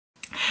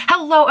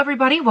Hello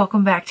everybody,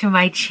 welcome back to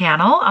my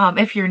channel.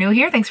 If you're new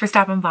here, thanks for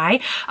stopping by.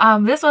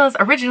 This was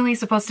originally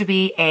supposed to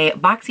be a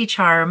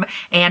BoxyCharm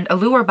and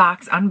Allure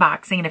box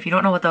unboxing, and if you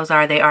don't know what those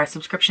are, they are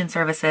subscription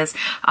services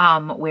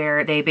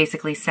where they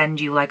basically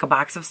send you like a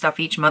box of stuff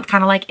each month,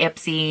 kind of like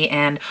Ipsy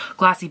and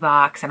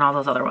Glossybox and all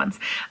those other ones.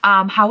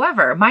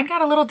 However, mine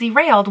got a little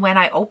derailed when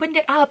I opened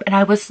it up, and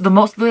I was the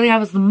most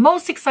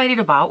excited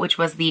about, which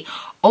was the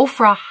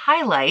Ofra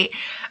Highlight.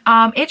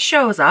 It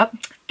shows up.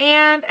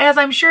 And as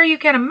I'm sure you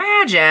can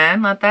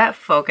imagine, let that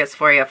focus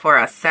for you for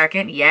a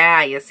second.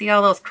 Yeah, you see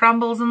all those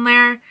crumbles in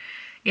there?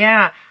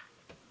 Yeah,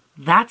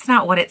 that's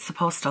not what it's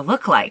supposed to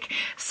look like.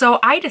 So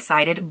I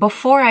decided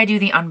before I do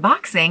the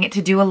unboxing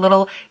to do a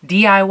little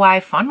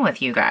DIY fun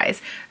with you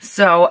guys.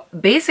 So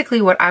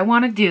basically what I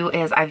want to do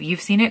is,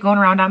 you've seen it going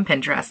around on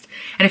Pinterest.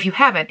 And if you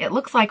haven't, it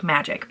looks like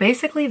magic.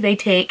 Basically they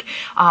take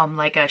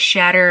like a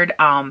shattered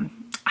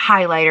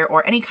highlighter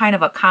or any kind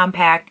of a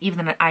compact,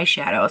 even the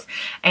eyeshadows,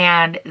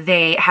 and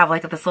they have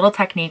like this little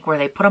technique where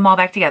they put them all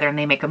back together and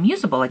they make them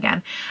usable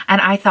again.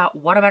 And I thought,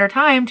 what a better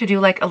time to do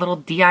like a little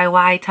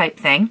DIY type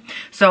thing.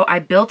 So I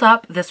built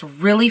up this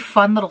really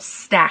fun little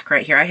stack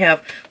right here. I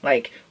have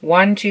like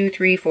 1, 2,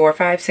 3, 4,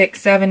 5,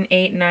 6, 7,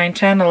 8, 9,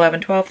 10,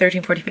 11, 12,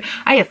 13, 14, 15.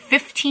 I have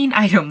 15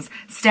 items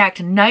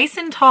stacked nice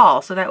and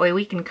tall, so that way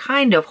we can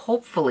kind of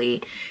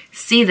hopefully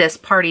see this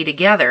party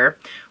together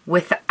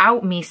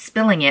without me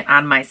spilling it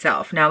on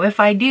myself. Now,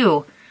 if I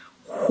do,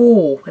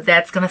 whoo,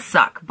 that's gonna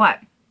suck, but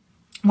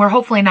we're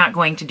hopefully not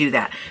going to do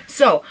that.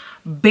 So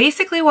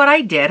basically what I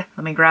did,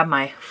 let me grab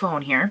my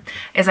phone here,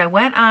 is I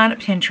went on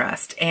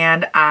Pinterest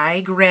and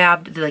I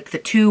grabbed like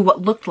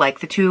what looked like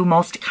the two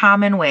most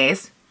common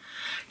ways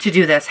to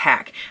do this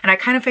hack. And I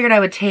kind of figured I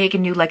would take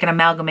and do like an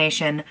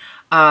amalgamation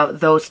of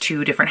those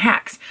two different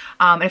hacks.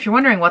 And if you're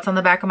wondering what's on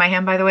the back of my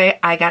hand, by the way,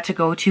 I got to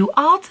go to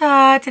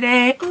Ulta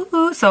today.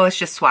 Ooh, so it's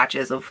just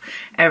swatches of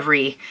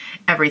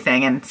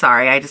everything. And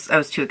sorry, I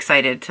was too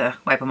excited to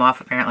wipe them off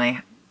apparently.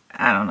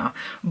 I don't know.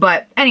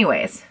 But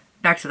anyways,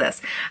 back to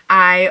this.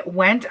 I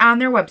went on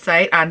their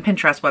website, on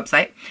Pinterest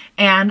website,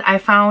 and I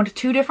found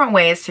two different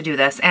ways to do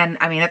this. And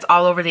I mean, it's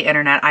all over the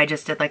internet. I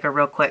just did like a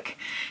real quick,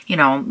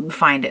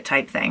 find it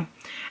type thing.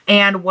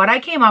 And what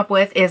I came up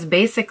with is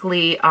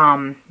basically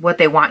what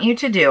they want you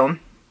to do.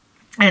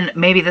 And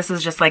maybe this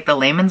is just like the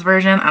layman's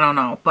version, I don't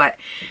know. But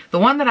the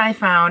one that I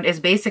found is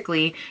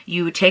basically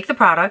you take the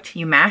product,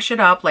 you mash it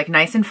up like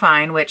nice and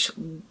fine, which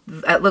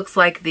it looks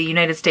like the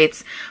United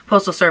States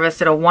Postal Service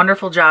did a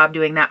wonderful job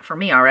doing that for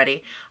me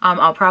already.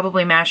 I'll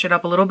probably mash it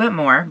up a little bit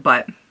more,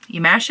 but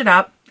you mash it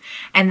up.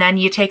 And then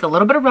you take a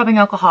little bit of rubbing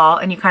alcohol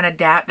and you kind of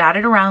dot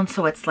it around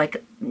so it's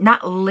like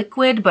not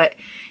liquid, but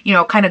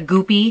kind of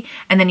goopy.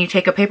 And then you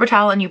take a paper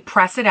towel and you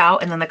press it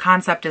out. And then the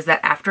concept is that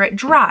after it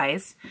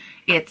dries,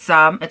 it's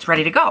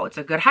ready to go. It's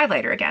a good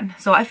highlighter again.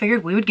 So I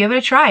figured we would give it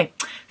a try.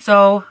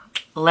 So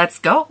let's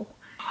go.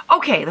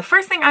 Okay, the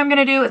first thing I'm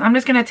gonna do is I'm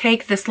just gonna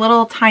take this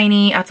little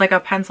tiny, it's like a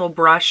pencil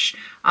brush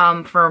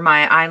for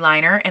my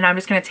eyeliner, and I'm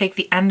just gonna take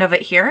the end of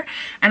it here,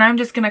 and I'm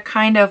just gonna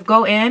kind of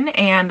go in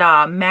and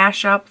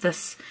mash up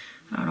this,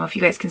 I don't know if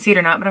you guys can see it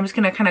or not, but I'm just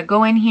gonna kind of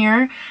go in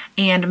here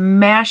and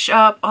mash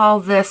up all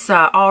this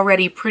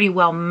already pretty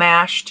well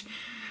mashed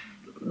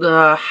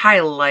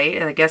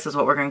highlight, I guess is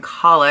what we're gonna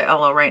call it,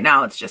 although right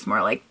now it's just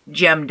more like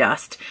gem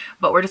dust.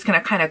 But we're just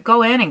gonna kind of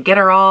go in and get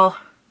her all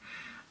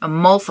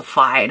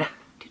emulsified.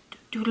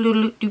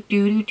 Okay,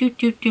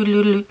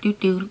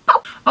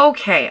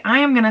 I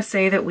am gonna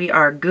say that we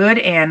are good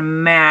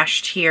and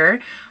mashed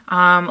here.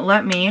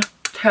 Let me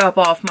tap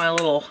off my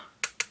little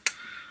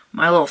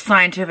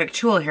scientific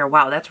tool here.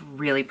 Wow, that's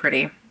really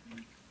pretty.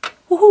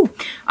 Woohoo!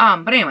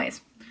 But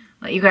anyways,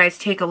 let you guys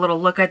take a little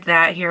look at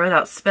that here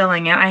without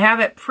spilling it. I have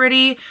it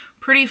pretty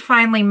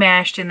finely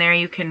mashed in there.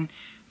 You can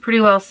pretty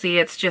well see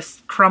it's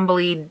just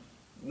crumbly,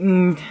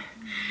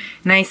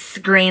 nice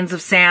grains of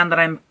sand that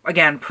I'm,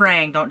 again,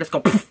 praying don't just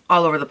go poof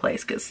all over the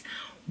place, because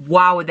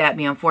wow, would that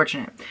be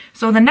unfortunate.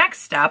 So the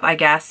next step, I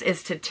guess,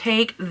 is to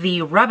take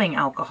the rubbing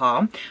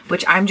alcohol,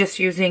 which I'm just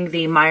using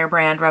the Meyer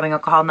brand rubbing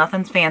alcohol.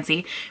 Nothing's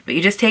fancy, but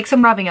you just take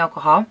some rubbing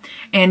alcohol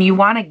and you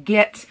want to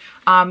get,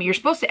 you're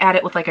supposed to add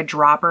it with like a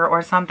dropper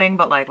or something,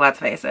 but like, let's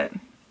face it,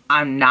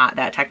 I'm not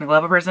that technical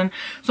of a person.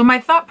 So my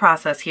thought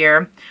process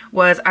here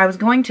was I was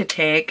going to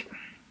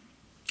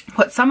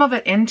put some of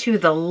it into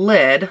the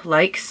lid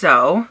like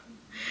so.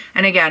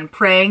 And again,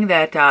 praying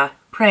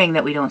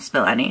that we don't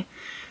spill any.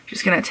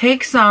 Just gonna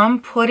take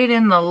some, put it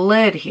in the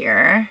lid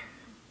here.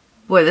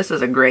 Boy, this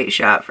is a great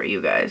shot for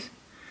you guys.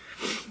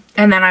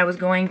 And then I was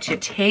going to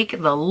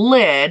take the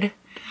lid,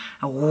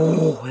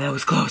 oh, that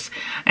was close,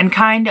 and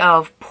kind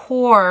of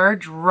pour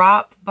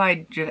drop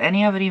by, did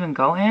any of it even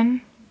go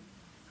in?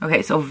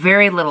 Okay, so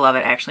very little of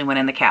it actually went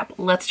in the cap.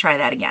 Let's try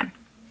that again.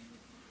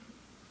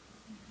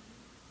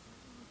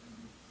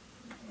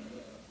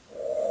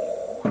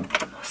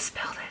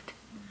 Spilled it.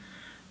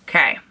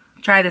 Okay,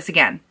 try this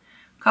again.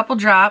 Couple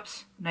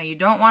drops. Now you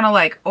don't want to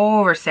like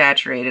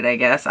oversaturate it, I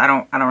guess. I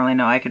don't really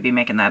know. I could be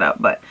making that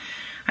up, but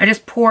I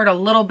just poured a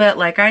little bit,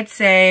 like I'd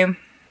say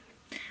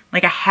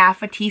like a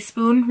half a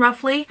teaspoon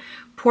roughly.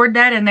 Poured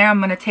that in there.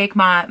 I'm gonna take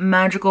my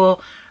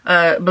magical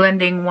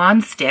blending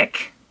wand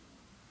stick.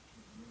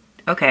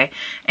 Okay,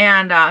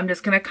 and I'm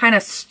just gonna kind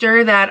of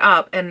stir that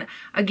up. And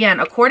again,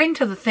 according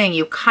to the thing,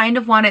 you kind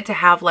of want it to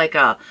have like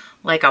a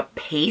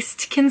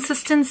paste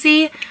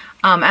consistency.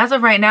 As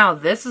of right now,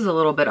 this is a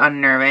little bit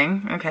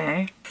unnerving.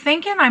 Okay,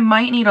 thinking I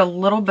might need a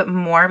little bit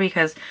more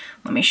because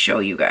let me show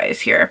you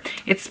guys here.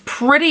 It's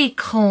pretty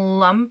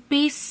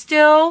clumpy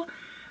still.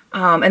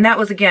 And that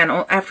was again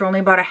after only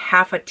about a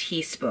half a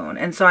teaspoon.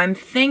 And so I'm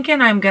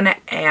thinking I'm gonna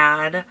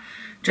add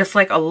just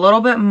like a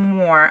little bit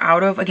more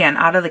out of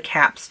the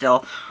cap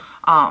still.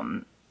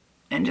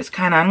 And just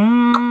kind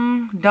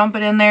of dump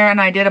it in there.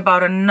 And I did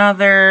about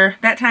another,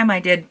 that time I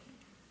did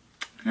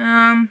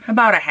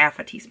about a half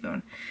a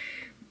teaspoon.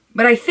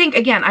 But I think,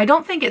 again, I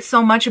don't think it's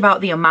so much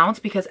about the amounts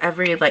because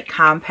every like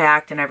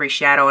compact and every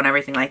shadow and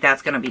everything like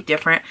that's going to be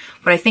different.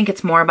 But I think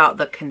it's more about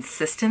the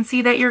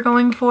consistency that you're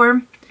going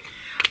for.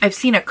 I've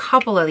seen a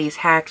couple of these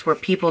hacks where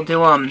people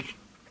do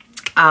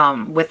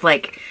them with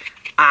like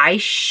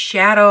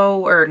eyeshadow,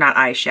 or not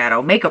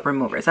eyeshadow, makeup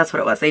removers. That's what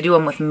it was. They do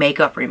them with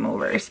makeup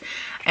removers.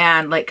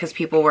 And like, cause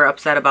people were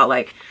upset about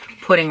like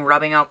putting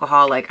rubbing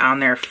alcohol like on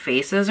their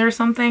faces or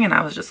something. And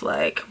I was just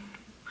like,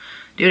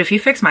 dude, if you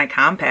fix my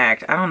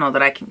compact, I don't know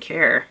that I can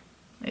care.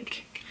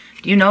 Like,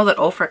 do you know that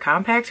Ofra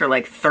compacts are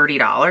like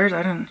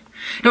 $30?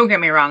 Don't get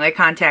me wrong. I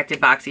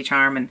contacted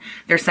BoxyCharm and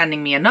they're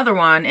sending me another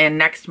one in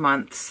next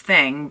month's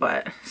thing.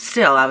 But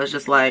still, I was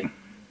just like,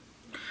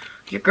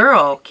 your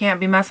girl can't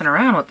be messing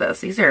around with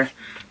this. These are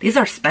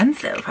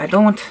expensive. I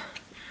don't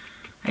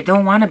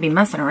want to be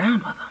messing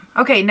around with them.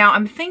 Okay, now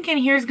I'm thinking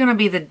here's going to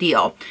be the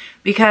deal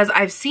because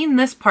I've seen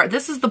this part.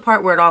 This is the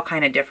part where it all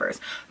kind of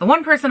differs. The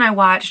one person I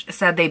watched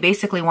said they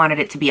basically wanted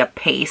it to be a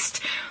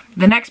paste.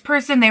 The next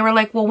person, they were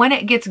like, well, when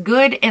it gets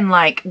good and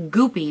like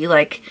goopy,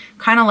 like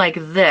kind of like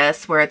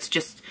this, where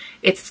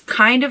it's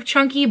kind of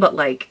chunky, but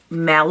like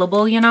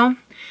malleable, you know?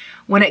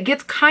 When it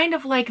gets kind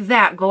of like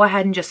that, go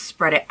ahead and just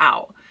spread it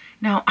out.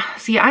 Now,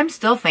 see, I'm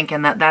still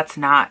thinking that that's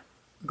not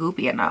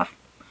goopy enough.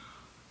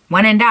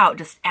 When in doubt,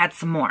 just add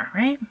some more,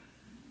 right?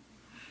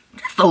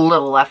 Just a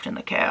little left in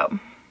the cap.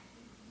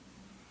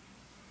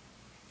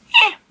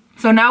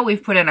 So now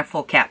we've put in a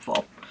full cap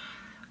full.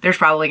 There's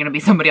probably going to be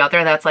somebody out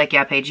there that's like,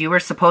 yeah, Paige, you were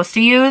supposed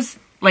to use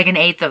like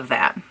 1/8 of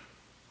that.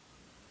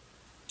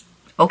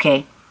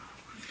 Okay.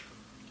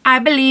 I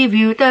believe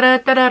you. Da da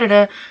da da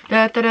da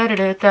da da da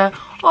da da.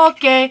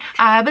 Okay,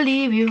 I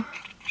believe you.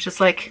 It's just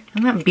like,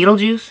 isn't that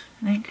Beetlejuice?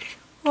 I think.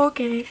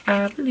 Okay,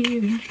 I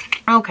believe you.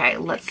 Okay,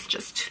 let's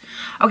just...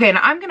 Okay,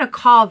 now I'm going to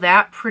call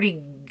that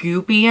pretty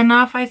goopy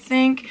enough, I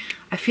think.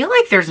 I feel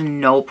like there's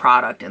no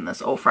product in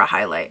this Ofra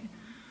highlight.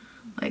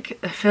 Like,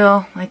 I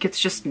feel like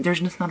it's just... There's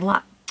just not a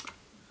lot.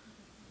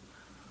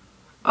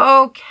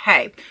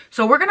 Okay,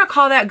 so we're going to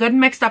call that good and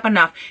mixed up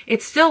enough.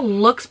 It still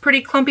looks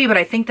pretty clumpy, but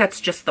I think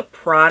that's just the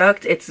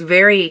product. It's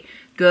very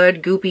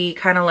good, goopy,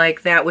 kind of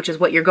like that, which is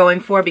what you're going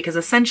for, because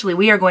essentially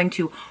we are going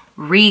to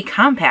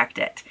recompact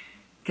it.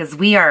 Because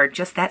we are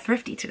just that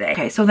thrifty today.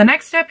 Okay, so the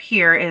next step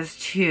here is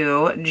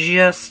to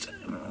just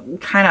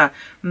kind of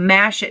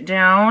mash it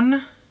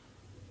down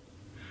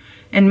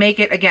and make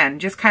it, again,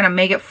 just kind of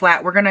make it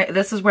flat.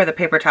 This is where the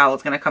paper towel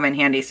is gonna come in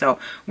handy. So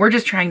we're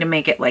just trying to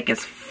make it like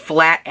as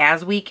flat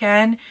as we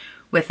can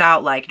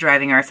without like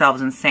driving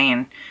ourselves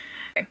insane.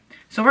 Okay,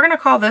 so we're gonna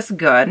call this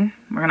good.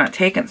 We're gonna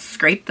take and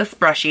scrape this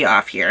brushy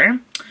off here.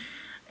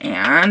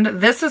 And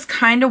this is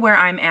kind of where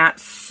I'm at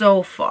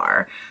so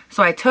far.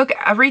 So I took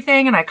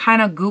everything and I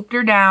kind of gooped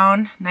her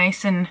down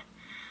nice and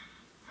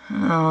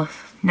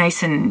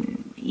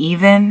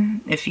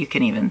even, if you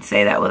can even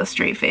say that with a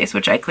straight face,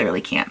 which I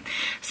clearly can't.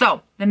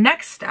 So the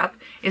next step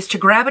is to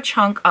grab a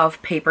chunk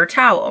of paper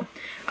towel.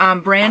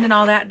 Brand and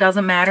all that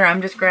doesn't matter.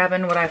 I'm just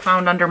grabbing what I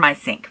found under my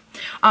sink.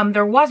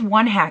 There was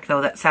one hack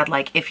though that said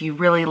like if you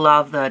really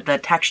love the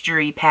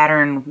texture-y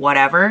pattern,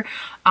 whatever,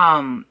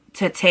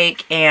 to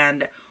take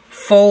and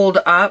fold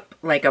up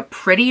like a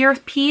prettier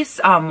piece,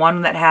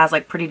 one that has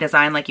like pretty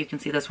design, like you can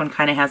see this one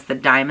kind of has the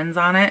diamonds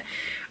on it.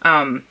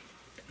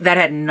 That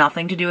had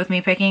nothing to do with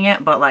me picking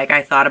it, but like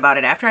I thought about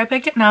it after I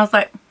picked it and I was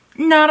like,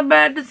 not a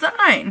bad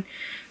design.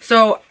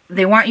 So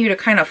they want you to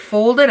kind of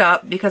fold it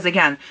up because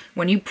again,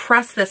 when you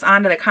press this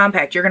onto the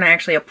compact, you're going to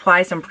actually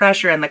apply some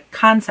pressure, and the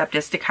concept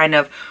is to kind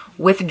of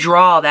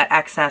withdraw that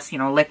excess, you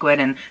know, liquid.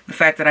 And the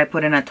fact that I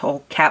put in a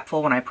whole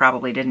capful when I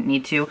probably didn't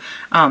need to,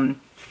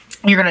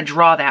 you're going to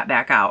draw that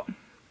back out,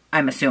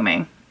 I'm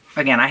assuming.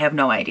 Again, I have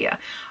no idea.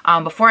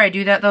 Before I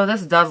do that though,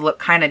 this does look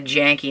kind of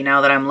janky now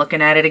that I'm looking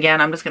at it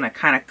again. I'm just going to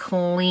kind of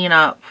clean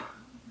up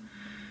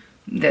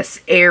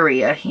this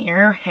area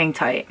here. Hang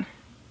tight.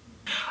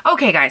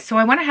 Okay guys, so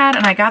I went ahead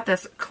and I got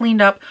this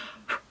cleaned up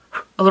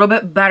a little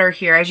bit better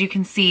here. As you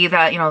can see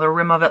that, you know, the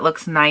rim of it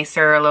looks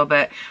nicer a little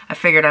bit. I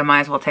figured I might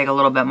as well take a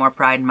little bit more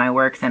pride in my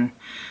work than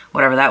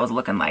whatever that was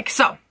looking like.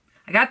 So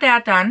I got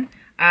that done.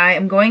 I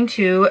am going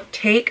to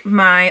take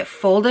my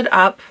folded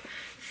up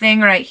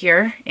thing right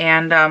here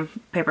and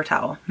paper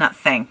towel, not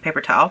thing,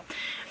 paper towel.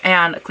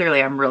 And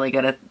clearly I'm really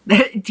good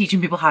at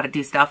teaching people how to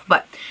do stuff.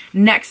 But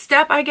next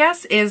step, I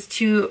guess, is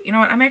to, you know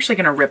what, I'm actually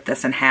gonna rip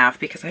this in half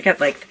because I got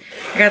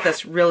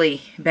this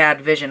really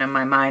bad vision in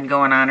my mind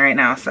going on right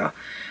now. So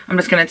I'm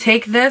just gonna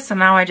take this, and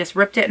now I just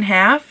ripped it in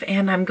half,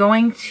 and I'm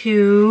going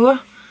to,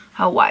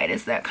 how wide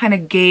is that? Kind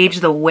of gauge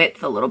the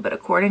width a little bit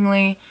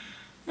accordingly.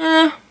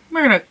 We're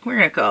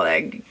gonna call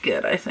that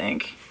good, I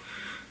think.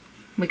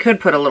 We could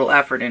put a little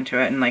effort into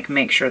it and like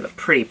make sure the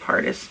pretty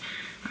part is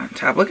on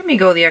top. Look at me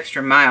go the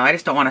extra mile. I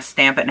just don't want to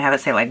stamp it and have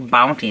it say like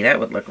Bounty. That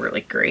would look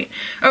really great.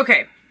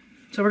 Okay,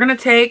 so we're gonna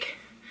take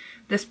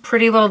this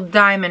pretty little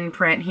diamond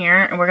print here,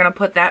 and we're gonna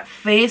put that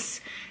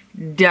face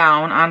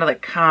down onto the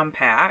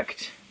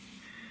compact.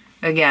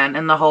 Again,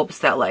 in the hopes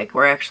that like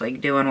we're actually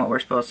doing what we're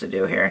supposed to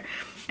do here.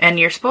 And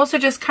you're supposed to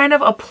just kind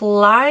of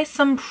apply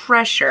some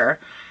pressure.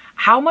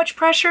 How much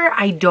pressure?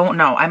 I don't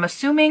know. I'm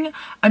assuming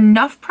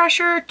enough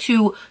pressure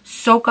to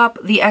soak up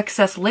the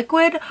excess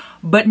liquid,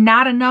 but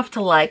not enough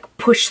to like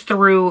push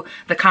through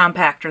the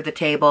compact or the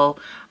table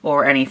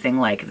or anything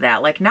like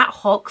that. Like not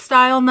Hulk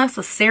style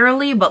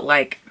necessarily, but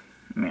like,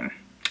 I mean,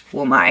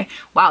 oh my.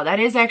 Wow, that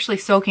is actually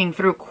soaking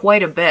through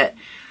quite a bit.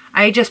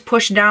 I just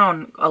pushed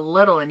down a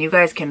little, and you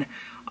guys can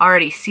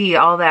already see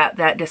all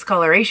that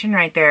discoloration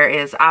right there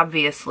is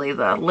obviously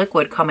the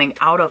liquid coming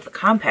out of the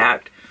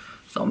compact.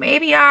 So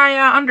maybe I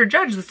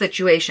underjudged the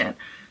situation.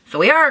 So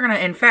we are going to,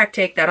 in fact,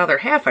 take that other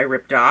half I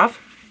ripped off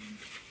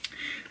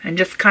and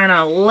just kind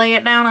of lay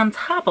it down on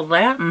top of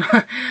that and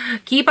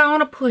keep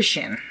on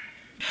pushing.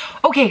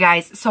 Okay,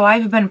 guys, so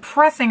I've been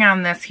pressing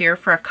on this here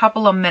for a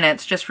couple of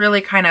minutes, just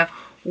really kind of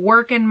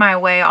working my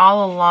way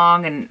all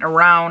along and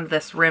around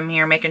this rim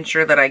here, making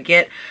sure that I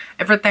get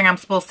everything I'm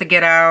supposed to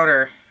get out,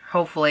 or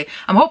hopefully.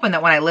 I'm hoping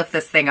that when I lift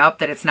this thing up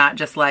that it's not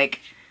just like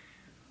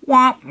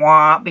womp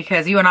womp,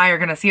 because you and I are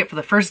going to see it for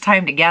the first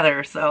time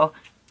together, so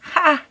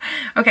ha.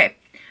 Okay,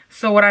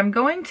 so what I'm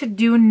going to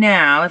do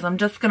now is I'm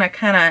just going to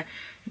kind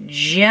of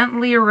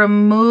gently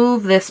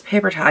remove this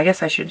paper towel. I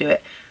guess I should do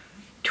it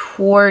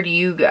toward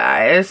you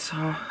guys.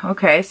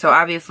 Okay, so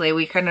obviously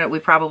we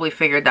probably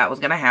figured that was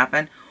going to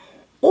happen.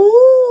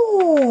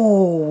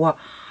 Oh,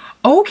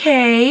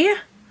 okay.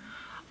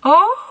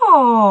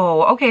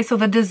 Oh, okay, so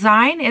the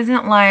design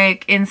isn't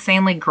like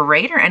insanely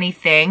great or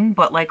anything,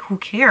 but like who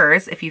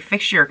cares if you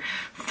fix your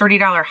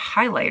 $30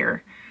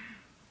 highlighter?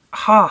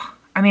 Huh.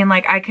 I mean,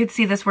 like I could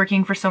see this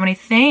working for so many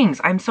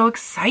things. I'm so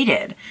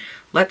excited.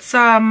 Let's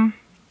hang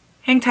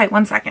tight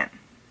one second.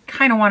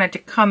 Kind of wanted to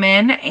come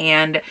in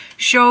and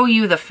show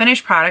you the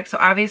finished product. So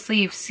obviously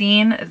you've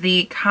seen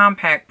the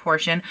compact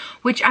portion,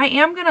 which I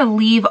am going to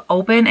leave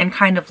open and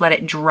kind of let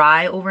it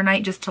dry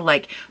overnight just to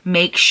like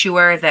make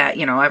sure that,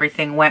 you know,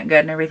 everything went good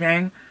and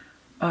everything.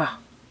 Oh,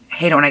 I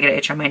hate it when I get an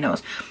itch on my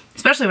nose,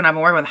 especially when I'm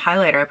working with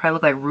highlighter. I probably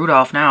look like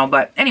Rudolph now,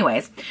 but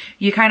anyways,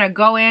 you kind of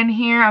go in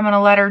here. I'm going to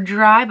let her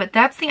dry, but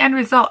that's the end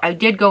result. I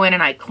did go in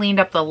and I cleaned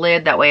up the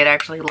lid. That way it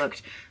actually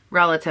looked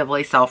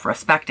relatively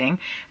self-respecting.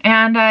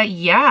 And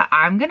yeah,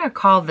 I'm gonna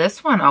call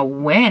this one a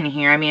win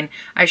here. I mean,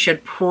 I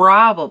should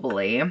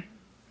probably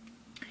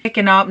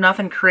picking up,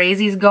 nothing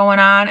crazy's going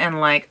on, and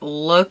like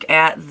look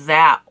at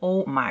that.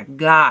 Oh my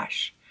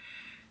gosh.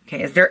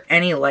 Okay, is there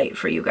any light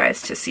for you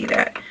guys to see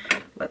that?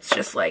 Let's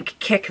just like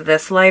kick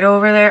this light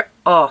over there.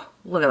 Oh,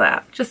 look at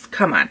that. Just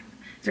come on.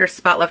 Is there a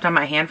spot left on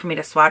my hand for me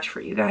to swatch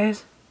for you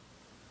guys?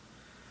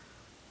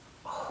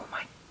 Oh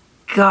my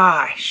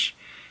gosh.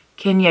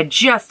 Can you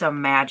just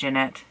imagine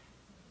it?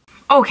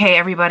 Okay,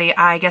 everybody,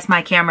 I guess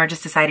my camera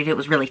just decided it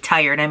was really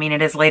tired. I mean,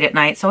 it is late at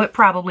night, so it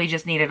probably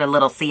just needed a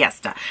little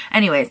siesta.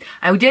 Anyways,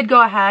 I did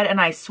go ahead and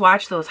I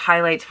swatched those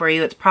highlights for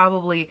you. It's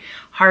probably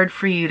hard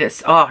for you to...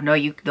 Oh, no,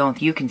 you don't.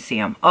 You can see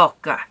them. Oh,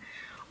 God.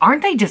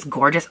 Aren't they just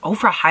gorgeous?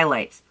 Ofra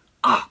highlights.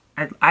 Oh,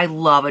 I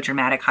love a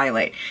dramatic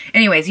highlight.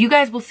 Anyways, you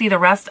guys will see the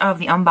rest of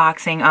the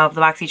unboxing of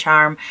the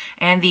BoxyCharm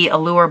and the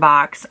Allure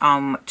box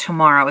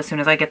tomorrow as soon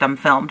as I get them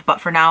filmed. But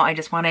for now, I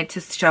just wanted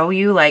to show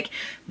you, like,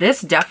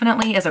 this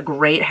definitely is a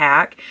great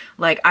hack.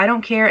 Like, I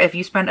don't care if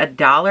you spend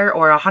 $1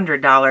 or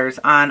 $100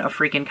 on a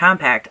freaking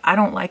compact. I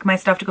don't like my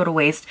stuff to go to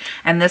waste,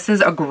 and this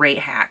is a great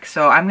hack.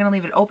 So I'm going to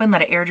leave it open,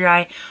 let it air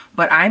dry,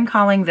 but I'm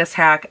calling this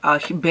hack a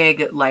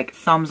big, like,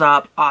 thumbs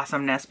up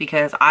awesomeness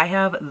because I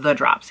have the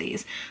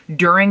dropsies.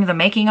 During the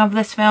making of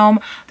this film,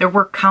 there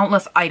were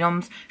countless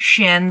items,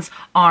 shins,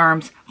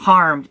 arms,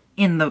 harmed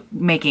in the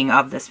making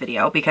of this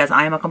video because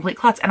I am a complete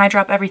klutz and I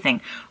drop everything.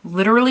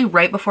 Literally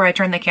right before I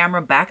turned the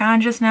camera back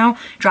on just now,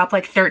 dropped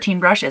like 13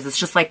 brushes. It's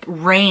just like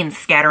rain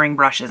scattering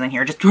brushes in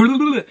here. Just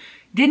didn't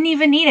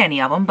even need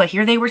any of them, but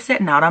here they were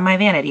sitting out on my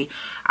vanity,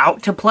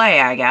 out to play,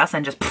 I guess,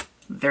 and just pff,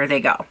 there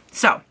they go.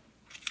 So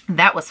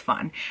that was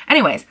fun.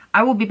 Anyways,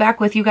 I will be back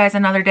with you guys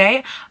another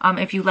day.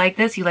 If you like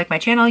this, you like my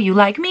channel, you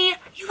like me,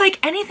 you like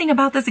anything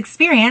about this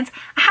experience,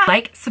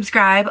 like,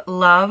 subscribe,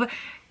 love,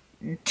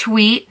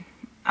 tweet,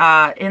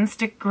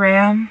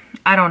 Instagram.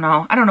 I don't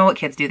know what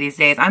kids do these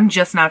days. I'm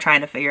just now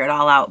trying to figure it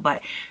all out,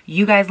 but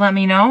you guys let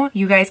me know.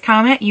 You guys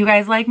comment. You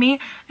guys like me,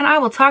 and I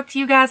will talk to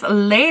you guys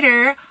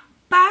later.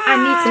 Bye. I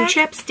need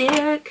some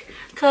chapstick,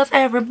 'cause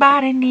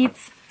everybody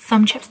needs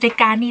some chapstick.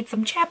 I need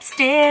some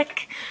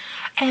chapstick.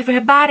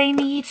 Everybody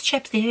needs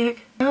chapstick.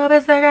 Love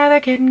is the guy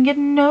that couldn't get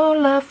no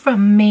love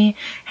from me.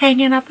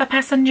 Hanging off the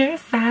passenger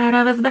side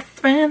of his best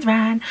friend's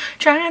ride.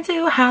 Trying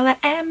to holler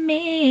at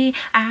me.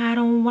 I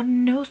don't want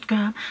no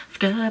scrub.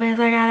 Scrub is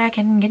the guy that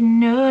can get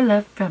no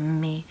love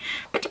from me.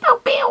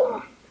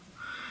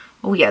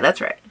 Oh yeah,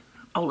 that's right.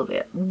 All of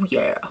it. Oh,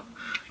 yeah.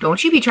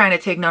 Don't you be trying to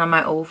take none of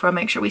my Ofra.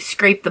 Make sure we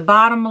scrape the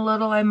bottom a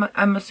little,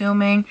 I'm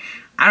assuming.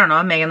 I don't know.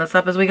 I'm making this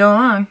up as we go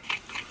along.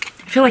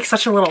 I feel like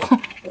such a little...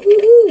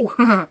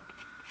 Ooh.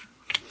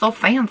 So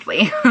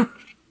fancy.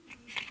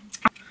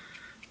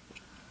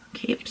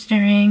 Keep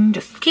stirring.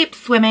 Just keep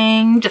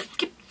swimming. Just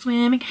keep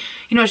swimming.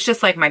 You know, it's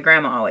just like my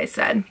grandma always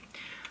said.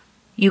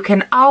 You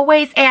can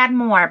always add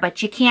more,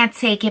 but you can't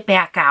take it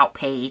back out,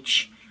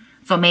 Paige.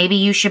 So maybe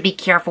you should be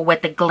careful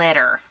with the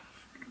glitter.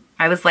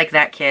 I was like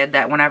that kid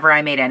that whenever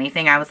I made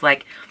anything, I was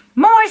like,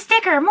 more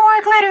sticker,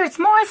 more glitters,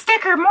 more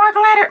sticker, more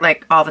glitter.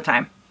 Like all the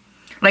time.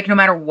 Like no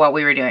matter what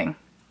we were doing.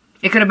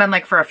 It could have been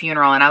like for a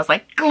funeral and I was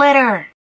like, glitter.